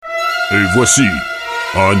Et voici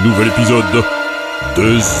un nouvel épisode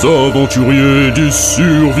des Aventuriers du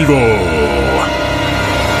Survivaure.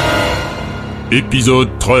 Épisode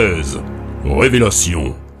 13.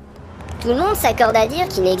 Révélation. Tout le monde s'accorde à dire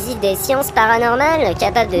qu'il existe des sciences paranormales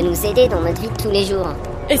capables de nous aider dans notre vie de tous les jours.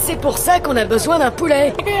 Et c'est pour ça qu'on a besoin d'un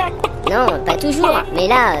poulet. Non, pas toujours, mais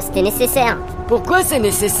là, c'était nécessaire. Pourquoi c'est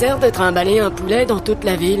nécessaire de trimballer un poulet dans toute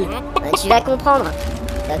la ville? Tu vas comprendre.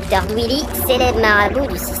 Dr Dwily, célèbre marabout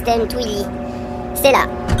du système Twilly. C'est là.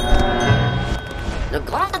 Le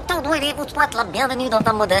grand Dr Dwily vous souhaite la bienvenue dans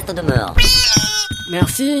ta modeste demeure.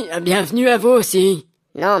 Merci, bienvenue à vous aussi.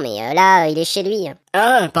 Non, mais là, il est chez lui.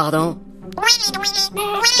 Ah, pardon.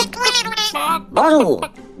 Bonjour,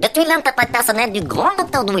 je suis l'interprète personnel du grand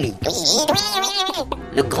Dr Dwily.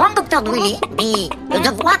 Le grand Dr Dwily dit « Je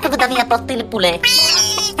vois que vous avez apporté le poulet.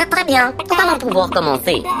 C'est très bien, nous allons pouvoir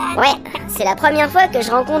commencer. » Ouais, c'est la première fois que je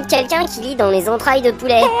rencontre quelqu'un qui lit dans les entrailles de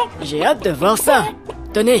poulet. J'ai hâte de voir ça.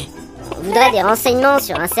 Tenez. On voudrait des renseignements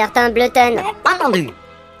sur un certain Bleuton. Entendu.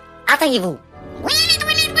 Asseyez-vous.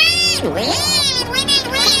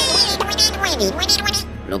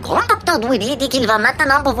 Le grand Dr Dwily dit qu'il va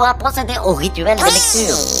maintenant pouvoir procéder au rituel de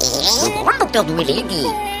lecture. Le grand Dr Dwily dit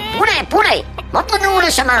 « Poulet, montre-nous le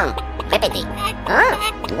chemin. » Répétez. Hein?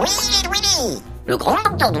 Le grand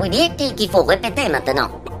Dr Dwily dit qu'il faut répéter maintenant.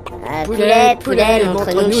 Poulet,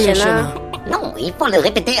 montre-nous le chemin. Non, il faut le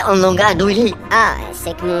répéter en langage Dwily. Ah,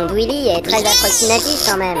 c'est que mon Dwily est très approximatif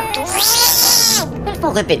quand même. Il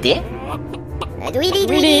faut répéter. Dwily.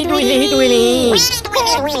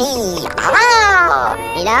 Ah!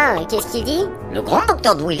 Et là, qu'est-ce qu'il dit? Le grand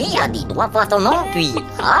Dr Dwily a dit 3 fois son nom, puis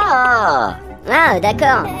ah! Ah,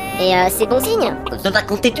 d'accord. Et c'est bon signe? Cela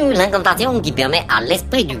constitue l'incantation qui permet à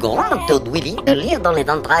l'esprit du grand Dr Dwily de lire dans les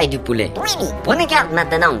entrailles du poulet. Prenez garde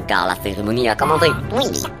maintenant, car la cérémonie a commencé.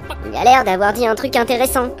 Il a l'air d'avoir dit un truc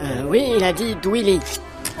intéressant. Oui, il a dit Dwily.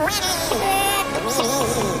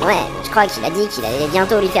 Ouais, je crois qu'il a dit qu'il allait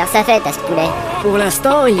bientôt lui faire sa fête à ce poulet. Pour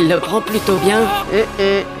l'instant, il le prend plutôt bien.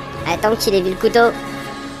 Attends qu'il ait vu le couteau.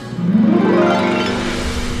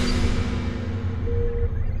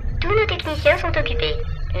 Tous nos techniciens sont occupés.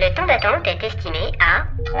 Le temps d'attente est estimé à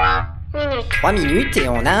 3 minutes. 3 minutes et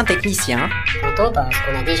on a un technicien. Anto pense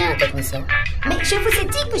qu'on a déjà un technicien. Mais je vous ai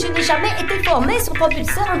dit que je n'ai jamais été formé sur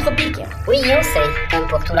propulseur anthropique. Oui, on sait, comme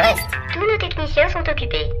pour tout le reste. Tous nos techniciens sont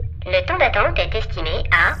occupés. Le temps d'attente est estimé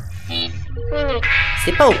à 6 minutes.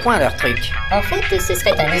 C'est pas au point leur truc. En fait, ce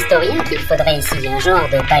serait un historien qu'il faudrait ici, un genre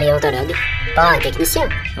de paléontologue. Pas un technicien.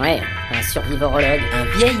 Ouais, un survivorologue. Un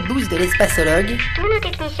vieil bouse de l'espacologue. Tous nos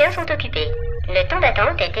techniciens sont occupés. Le temps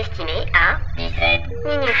d'attente est estimé à 17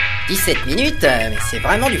 minutes. 17 minutes, mais c'est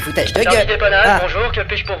vraiment du foutage de gueule. Bonjour, que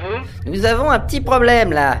puis-je pour vous? Nous avent un petit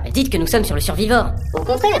problème là. Dites que nous sommes sur le Survivaure. Au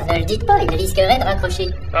contraire, ne le dites pas, il risquerait de raccrocher.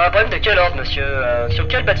 Un problème de quel ordre, monsieur? Sur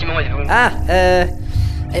quel bâtiment êtes-vous?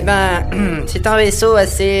 C'est un vaisseau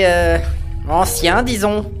assez ancien,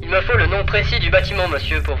 disons. Il me faut le nom précis du bâtiment,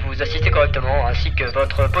 monsieur, pour vous assister correctement, ainsi que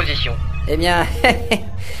votre position. Eh bien,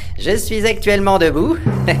 je suis actuellement debout.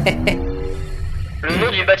 Le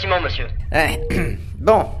nom du bâtiment, monsieur.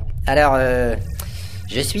 Bon, alors,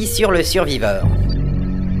 je suis sur le Survivaure.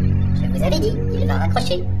 Je vous avais dit, il va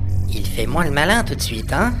raccrocher. Il fait moins le malin tout de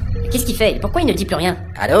suite, hein? Qu'est-ce qu'il fait? Pourquoi il ne dit plus rien?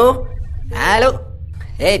 Allô?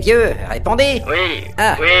 Eh vieux, répondez! Oui,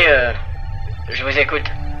 Ah. Je vous écoute.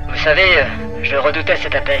 Vous savez, je redoutais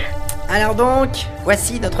cet appel. Alors donc,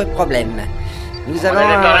 voici notre problème. Nous On avons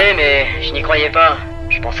avait parlé, mais je n'y croyais pas.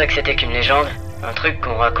 Je pensais que c'était qu'une légende. Un truc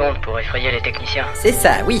qu'on raconte pour effrayer les techniciens. C'est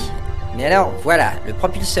ça, oui. Mais alors, voilà, le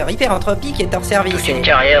propulseur hyperentropique est hors service. Toute une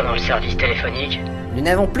carrière dans le service téléphonique. Nous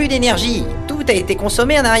n'avons plus d'énergie. Tout a été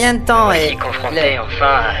consommé en un rien de temps Voici confronté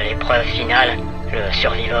enfin à l'épreuve finale, le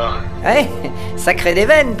Survivaure. Ouais, ça crée des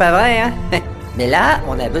veines, pas vrai, hein? Mais là,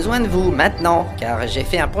 on a besoin de vous, maintenant, car j'ai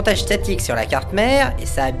fait un pontage statique sur la carte mère, et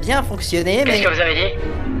ça a bien fonctionné, mais... Qu'est-ce que vous avez dit?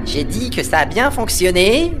 J'ai dit que ça a bien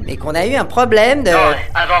fonctionné, mais qu'on a eu un problème de... Non,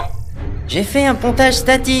 avant. J'ai fait un pontage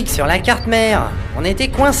statique sur la carte mère. On était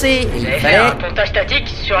coincés, et Vous il avez fait fallait... un pontage statique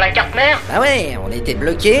sur la carte mère? Bah ouais, on était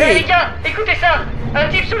bloqués, Mais et... les gars, écoutez ça! Un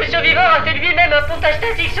type sur le Survivaure a fait lui-même un pontage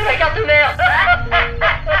statique sur la carte mère!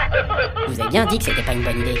 Je vous ai bien dit que c'était pas une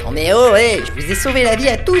bonne idée. Oh mais oh, ouais, je vous ai sauvé la vie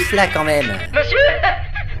à tous, là, quand même. Monsieur!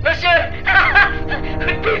 Vous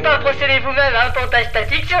ne pouvez pas procéder vous-même à un pontage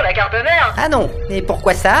statique sur la carte mère! Ah non, mais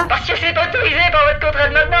pourquoi ça? Parce que c'est autorisé par votre contrat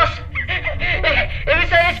de maintenance! Et vous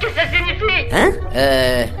savez ce que ça signifie? Hein?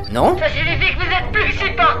 Non? Ça signifie que vous êtes plus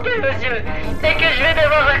supporté, monsieur! Et que je vais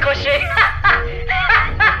devoir raccrocher!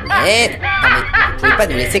 Eh, non mais vous pouvez pas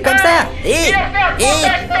nous laisser comme ça. Il a fait un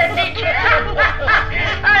pontage statique!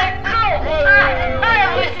 Un con! Un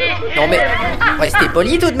Russie! Non mais, restez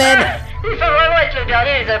poli tout de même. Il faut vraiment être le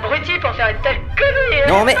dernier des abrutis pour faire une telle connerie.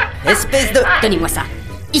 Non mais, espèce de Donnez-moi ça.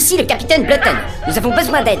 Ici le capitaine Blutton. Nous avons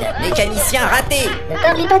besoin d'aide. mécanicien raté. Ne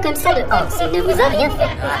parlez pas comme ça de Hans, il ne vous a rien fait.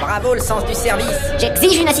 Ah, bravo le sens du service.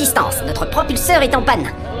 J'exige une assistance. Notre propulseur est en panne.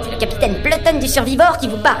 C'est le capitaine Blutton du Survivaure qui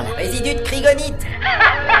vous parle. Résidu de Krygonites.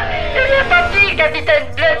 C'est bien parti, capitaine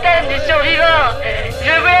Blutton du Survivaure.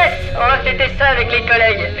 Je vous laisse, on va fêter ça avec les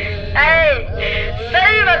collègues. Allez,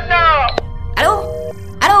 salut maintenant. Allô?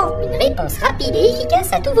 Allô? Une réponse rapide et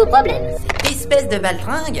efficace à tous vos problèmes. Cette espèce de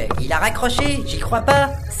baltringue, il a raccroché, j'y crois pas.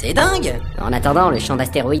 C'est dingue. En attendant, le champ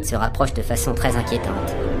d'astéroïdes se rapproche de façon très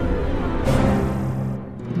inquiétante.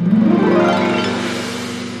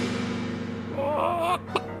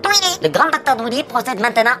 Le grand docteur Dooley procède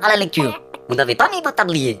maintenant à la lecture. Vous n'avez pas mis votre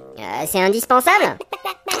tablier. C'est indispensable?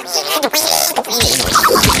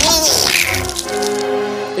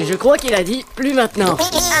 Je crois qu'il a dit plus maintenant.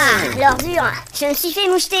 Ah, l'ordure, je me suis fait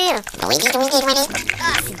moucheter. Ah,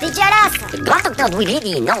 c'est dégueulasse. Le grand docteur Dooley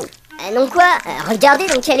dit non. Non quoi? Regardez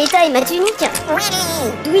dans quel état est ma tunique.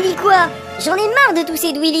 Dooley quoi? J'en ai marre de tous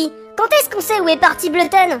ces Dooley. Quand est-ce qu'on sait où est parti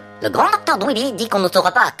Blutton? Le grand docteur Dooley dit qu'on ne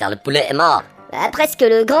saura pas car le poulet est mort. Après ce que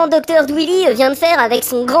le grand docteur Dooley vient de faire avec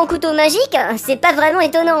son grand couteau magique, c'est pas vraiment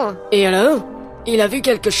étonnant. Et alors? Il a vu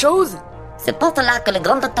quelque chose? C'est pour cela que le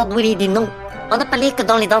grand docteur Dooley dit non. On ne parlait que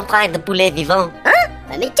dans les entrailles de poulet vivant. Hein?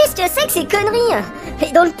 Mais qu'est-ce que c'est que ces conneries?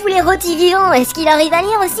 Et dans le poulet rôti vivant, est-ce qu'il arrive à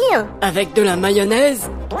lire aussi? Avec de la mayonnaise?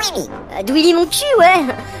 Dooley mon cul, ouais.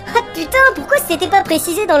 Ah putain, pourquoi c'était pas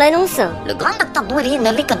précisé dans l'annonce? Le grand docteur Dooley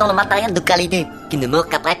ne lit que dans le matériel de qualité, qui ne meurt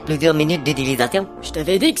qu'après plusieurs minutes d'utilisation. Je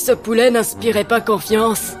t'avais dit que ce poulet n'inspirait pas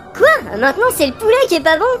confiance. Quoi? Maintenant c'est le poulet qui est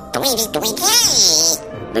pas bon?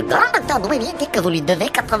 Le grand docteur Dooley dit que vous lui devez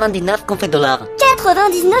 99 $.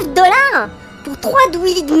 99 $? Pour 3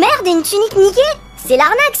 Dooley de merde et une tunique niquée? C'est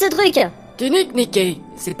l'arnaque ce truc. Tunique niquée,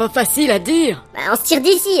 c'est pas facile à dire. Bah, on se tire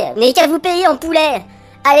d'ici, mais qu'à vous payer en poulet.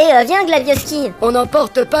 Allez, viens Glavioski. On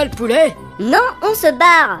n'emporte pas le poulet? Non, on se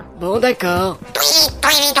barre. Bon d'accord.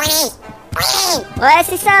 Ouais,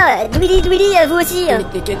 c'est ça, Dooley, vous aussi.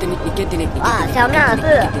 Tunique niquée, tunique niquée, tunique niquée. Ah, ferme-la un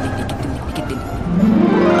peu.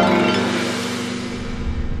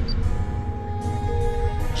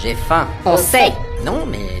 J'ai faim. On sait. Non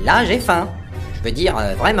mais là j'ai faim. Je veux dire,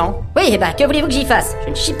 vraiment. Oui, bah que voulez-vous que j'y fasse? Je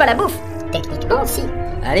ne chie pas la bouffe. Techniquement aussi.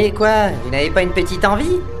 Allez quoi, vous n'avez pas une petite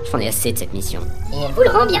envie? J'en ai assez de cette mission. Et elle vous le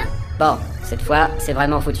rend bien. Bon, cette fois, c'est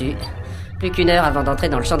vraiment foutu. Plus qu'une heure avant d'entrer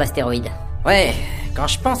dans le champ d'astéroïdes. Ouais, quand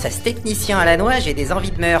je pense à ce technicien à la noix, j'ai des envies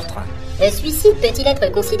de meurtre. Le suicide peut-il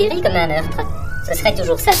être considéré comme un meurtre? Ce serait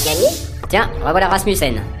toujours ça de gagner. Tiens, revoilà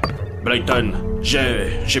Rasmussen. Blyton,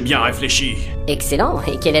 j'ai bien réfléchi. Excellent,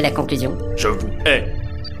 et quelle est la conclusion? Je vous hais.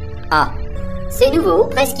 Ah, C'est nouveau,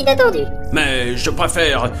 presque inattendu. Mais je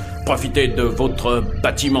préfère profiter de votre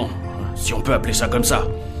bâtiment, si on peut appeler ça comme ça,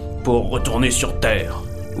 pour retourner sur Terre.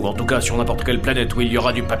 Ou en tout cas sur n'importe quelle planète où il y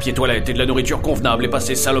aura du papier toilette et de la nourriture convenable et pas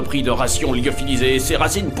ces saloperies de rations lyophilisées et ces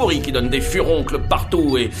racines pourries qui donnent des furoncles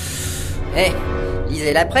partout et...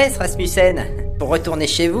 Lisez la presse, Rasmussen. Pour retourner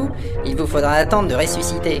chez vous, il vous faudra attendre de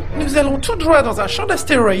ressusciter. Nous allons tout droit dans un champ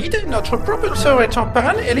d'astéroïdes, notre propulseur est en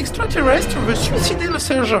panne et l'extraterrestre veut suicider le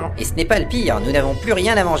sergent. Et ce n'est pas le pire, nous n'avons plus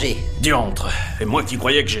rien à manger. Diantre, et moi qui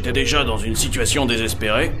croyais que j'étais déjà dans une situation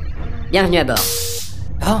désespérée. bienvenue à bord.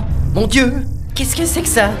 Oh, mon Dieu! Qu'est-ce que c'est que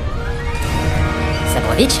ça?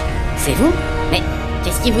 Sabrovitch, c'est vous? Mais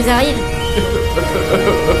qu'est-ce qui vous arrive?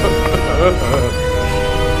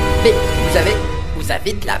 Mais vous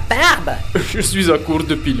avez de la barbe! Je suis à court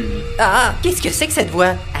de pilules. Ah, qu'est-ce que c'est que cette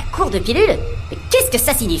voix? À court de pilules? Mais qu'est-ce que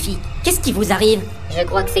ça signifie? Qu'est-ce qui vous arrive? Je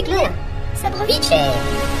crois que c'est clair. Sabrovitch est...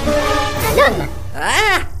 un homme.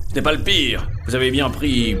 Ah! Ce n'est pas le pire. Vous avez bien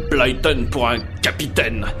pris Blyton pour un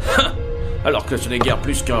capitaine. Alors que ce n'est guère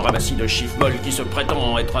plus qu'un ramassis de chiffres molles qui se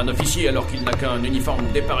prétend être un officier alors qu'il n'a qu'un uniforme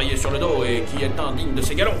dépareillé sur le dos et qui est indigne de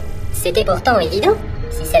ses galons. C'était pourtant évident.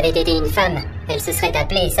 Si ça avait été une femme, elle se serait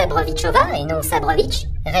appelée Sabrovichova et non Sabrovitch.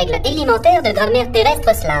 Règle élémentaire de grammaire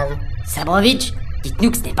terrestre slave. Sabrovitch,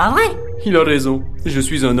 dites-nous que ce n'est pas vrai. Il a raison, je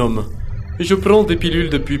suis un homme. Et je prends des pilules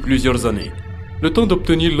depuis plusieurs années. Le temps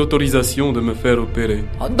d'obtenir l'autorisation de me faire opérer.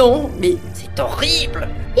 Oh non, mais c'est horrible!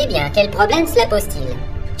 Eh bien, quel problème cela pose-t-il?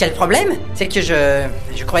 Quel problème? C'est que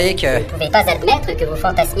je croyais que... Vous ne pouvez pas admettre que vous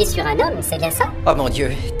fantasmiez sur un homme, c'est bien ça? Oh mon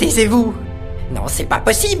Dieu, taisez-vous! Non, c'est pas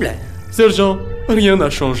possible! Sergent, rien n'a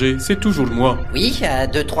changé, c'est toujours moi. Oui, à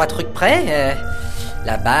 2-3 trucs près.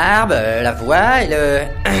 La barbe, la voix et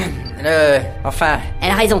enfin... Elle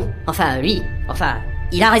a raison. Enfin, lui. Enfin,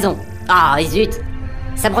 il a raison. Ah, zut.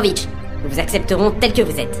 Sabrovitch, nous vous accepterons tel que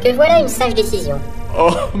vous êtes. Que voilà une sage décision.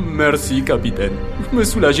 Oh, merci, capitaine. Vous me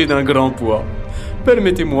soulagez d'un grand poids.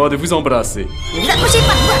 Permettez-moi de vous embrasser. Ne vous approchez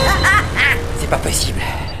pas de moi. C'est pas possible.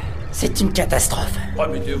 C'est une catastrophe.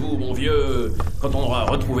 Remettez-vous, mon vieux. Quand on aura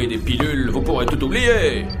retrouvé des pilules, vous pourrez tout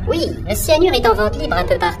oublier. Oui, le cyanure est en vente libre un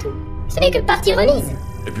peu partout. Ce n'est que partie remise.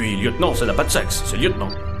 Et puis, lieutenant, ça n'a pas de sexe, c'est lieutenant.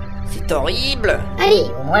 C'est horrible. Allez,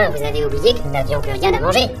 au moins vous avez oublié que nous n'avions plus rien à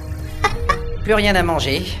manger. Plus rien à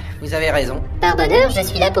manger. Vous avez raison. Par bonheur, je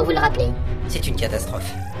suis là pour vous le rappeler. C'est une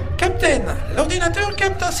catastrophe. Captain, l'ordinateur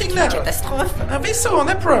capte un signal. Catastrophe. Un vaisseau en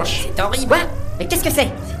approche. C'est horrible. Quoi? Mais qu'est-ce que c'est?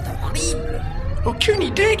 C'est horrible. Aucune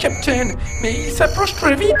idée, Captain. Mais il s'approche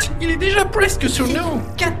très vite. Il est déjà presque sur nous.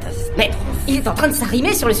 Catastrophe. Mais il est en train de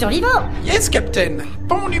s'arrimer sur le survivant. Yes, Captain.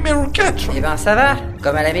 Pont numéro 4. Eh ben ça va.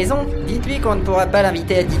 Comme à la maison. Dites-lui qu'on ne pourra pas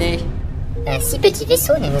l'inviter à dîner. Un si petit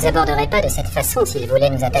vaisseau ne nous aborderait pas de cette façon s'il voulait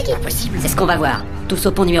nous attaquer. Impossible. C'est ce qu'on va voir. Tous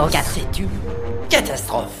au pont numéro 4. C'est une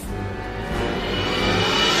catastrophe.